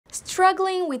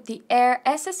Struggling with the ERR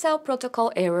SSL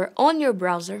protocol error on your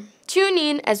browser? Tune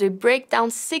in as we break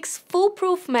down 6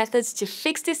 foolproof methods to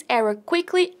fix this error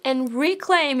quickly and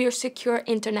reclaim your secure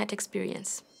internet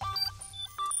experience.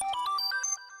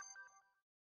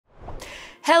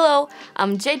 Hello,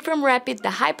 I'm Jade from Rapyd,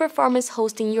 the high-performance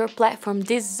hosting your platform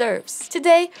deserves.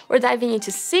 Today, we're diving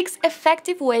into 6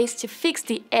 effective ways to fix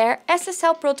the ERR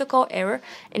SSL protocol error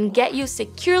and get you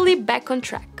securely back on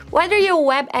track. Whether you're a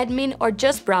web admin or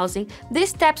just browsing, these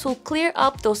steps will clear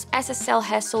up those SSL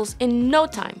hassles in no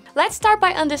time. Let's start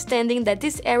by understanding that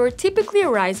this error typically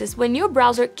arises when your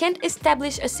browser can't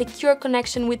establish a secure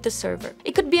connection with the server.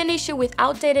 It could be an issue with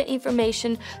outdated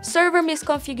information, server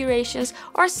misconfigurations,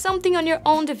 or something on your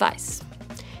own device.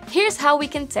 Here's how we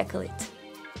can tackle it.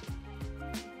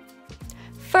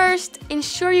 First,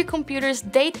 ensure your computer's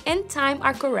date and time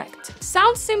are correct.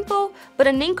 Sounds simple, but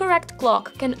an incorrect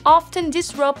clock can often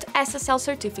disrupt SSL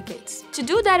certificates. To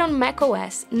do that on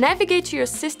macOS, navigate to your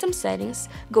system settings,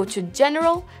 go to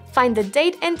General, find the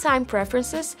date and time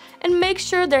preferences, and make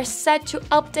sure they're set to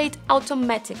update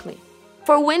automatically.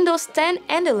 For Windows 10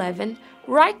 and 11,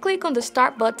 right-click on the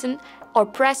Start button or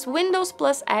press Windows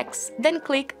plus X, then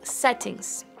click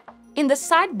Settings. In the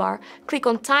sidebar, click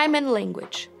on Time and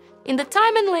Language. In the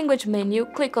Time and Language menu,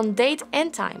 click on Date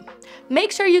and Time.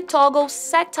 Make sure you toggle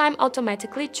Set Time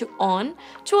Automatically to On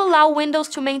to allow Windows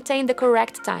to maintain the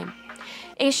correct time.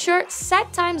 Ensure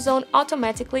Set Time Zone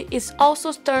Automatically is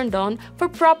also turned on for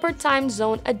proper time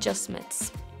zone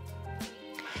adjustments.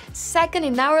 Second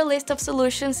in our list of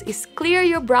solutions is clear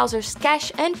your browser's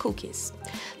cache and cookies.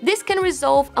 This can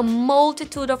resolve a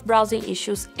multitude of browsing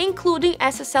issues, including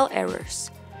SSL errors.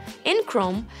 In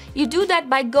Chrome, you do that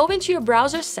by going to your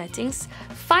browser settings,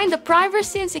 find the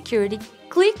Privacy and Security,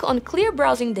 click on Clear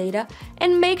Browsing Data,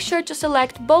 and make sure to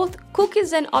select both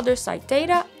cookies and other site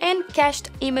data and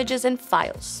cached images and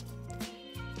files.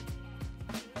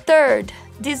 Third,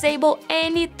 disable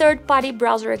any third-party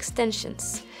browser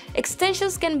extensions.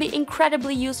 Extensions can be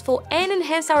incredibly useful and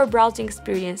enhance our browsing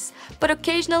experience, but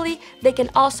occasionally they can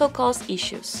also cause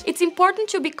issues. It's important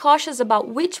to be cautious about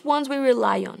which ones we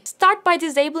rely on. Start by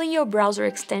disabling your browser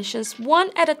extensions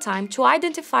one at a time to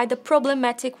identify the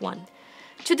problematic one.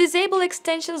 To disable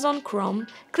extensions on Chrome,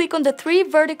 click on the 3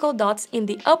 vertical dots in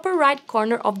the upper right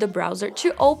corner of the browser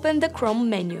to open the Chrome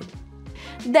menu.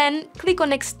 Then, click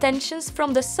on Extensions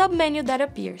from the submenu that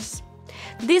appears.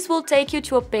 This will take you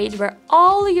to a page where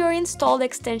all your installed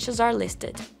extensions are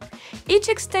listed. Each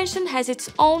extension has its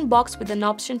own box with an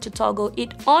option to toggle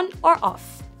it on or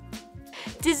off.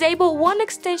 Disable one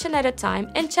extension at a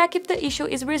time and check if the issue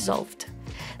is resolved.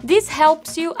 This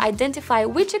helps you identify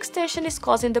which extension is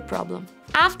causing the problem.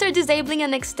 After disabling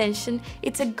an extension,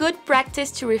 it's a good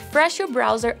practice to refresh your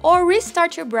browser or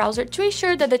restart your browser to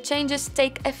ensure that the changes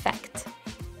take effect.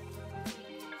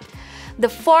 The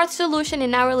fourth solution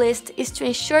in our list is to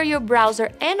ensure your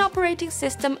browser and operating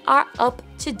system are up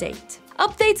to date.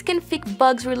 Updates can fix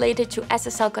bugs related to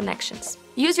SSL connections.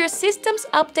 Use your system's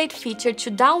update feature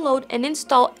to download and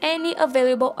install any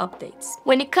available updates.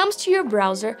 When it comes to your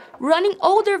browser, running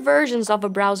older versions of a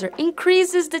browser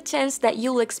increases the chance that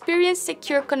you'll experience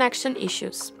secure connection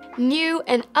issues. New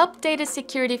and updated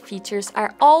security features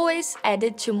are always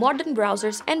added to modern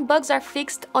browsers and bugs are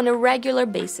fixed on a regular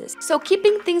basis. So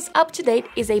keeping things up to date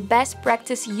is a best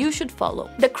practice you should follow.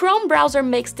 The Chrome browser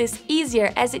makes this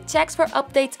easier as it checks for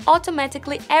updates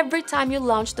automatically every time you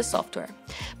launch the software.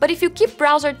 But if you keep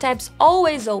browser tabs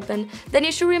always open, then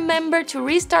you should remember to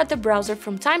restart the browser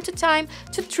from time to time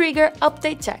to trigger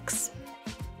update checks.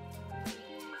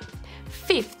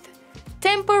 Fifth,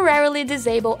 temporarily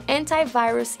disable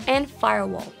antivirus and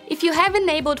firewall. If you have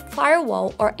enabled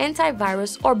firewall or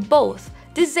antivirus or both,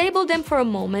 disable them for a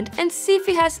moment and see if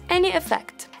it has any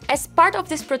effect. As part of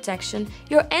this protection,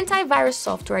 your antivirus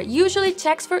software usually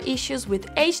checks for issues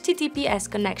with HTTPS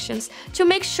connections to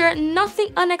make sure nothing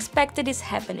unexpected is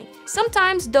happening.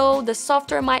 Sometimes, though, the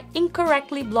software might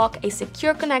incorrectly block a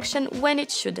secure connection when it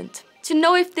shouldn't. To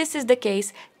know if this is the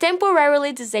case,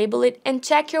 temporarily disable it and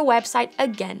check your website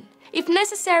again. If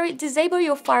necessary, disable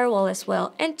your firewall as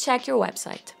well and check your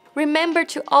website. Remember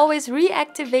to always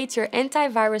reactivate your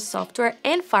antivirus software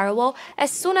and firewall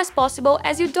as soon as possible,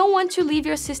 as you don't want to leave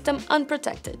your system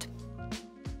unprotected.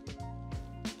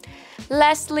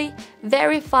 Lastly,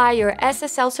 verify your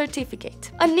SSL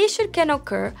certificate. An issue can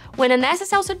occur when an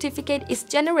SSL certificate is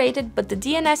generated but the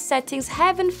DNS settings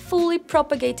haven't fully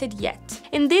propagated yet.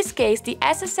 In this case, the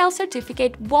SSL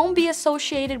certificate won't be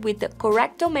associated with the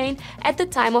correct domain at the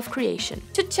time of creation.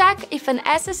 To check if an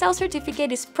SSL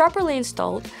certificate is properly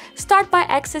installed, start by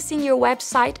accessing your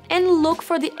website and look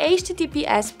for the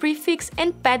HTTPS prefix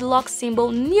and padlock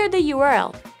symbol near the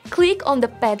URL. Click on the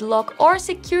padlock or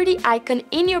security icon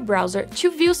in your browser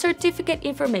to view certificate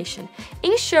information,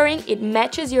 ensuring it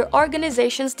matches your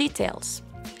organization's details.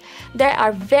 There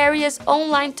are various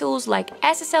online tools like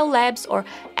SSL Labs or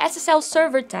SSL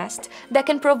Server Test that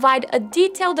can provide a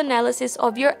detailed analysis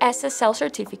of your SSL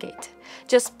certificate.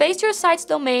 Just paste your site's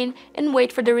domain and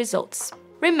wait for the results.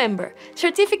 Remember,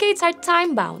 certificates are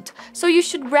time-bound, so you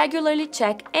should regularly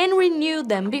check and renew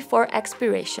them before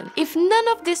expiration. If none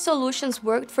of these solutions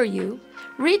worked for you,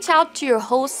 reach out to your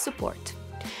host support.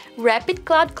 Rapyd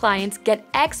Cloud clients get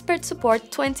expert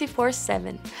support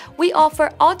 24/7. We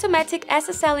offer automatic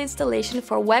SSL installation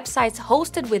for websites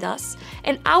hosted with us,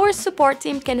 and our support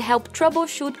team can help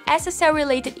troubleshoot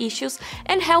SSL-related issues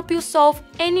and help you solve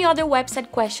any other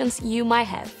website questions you might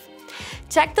have.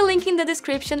 Check the link in the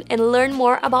description and learn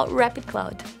more about Rapyd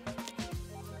Cloud.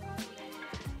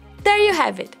 There you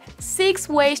have it, 6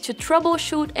 ways to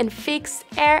troubleshoot and fix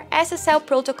ERR SSL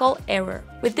protocol error.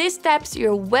 With these steps,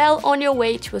 you're well on your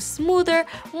way to a smoother,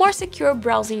 more secure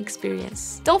browsing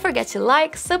experience. Don't forget to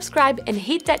like, subscribe, and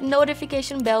hit that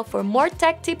notification bell for more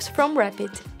tech tips from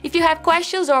Rapyd. If you have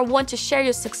questions or want to share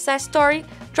your success story,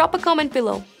 drop a comment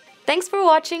below. Thanks for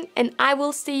watching, and I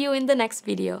will see you in the next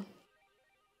video.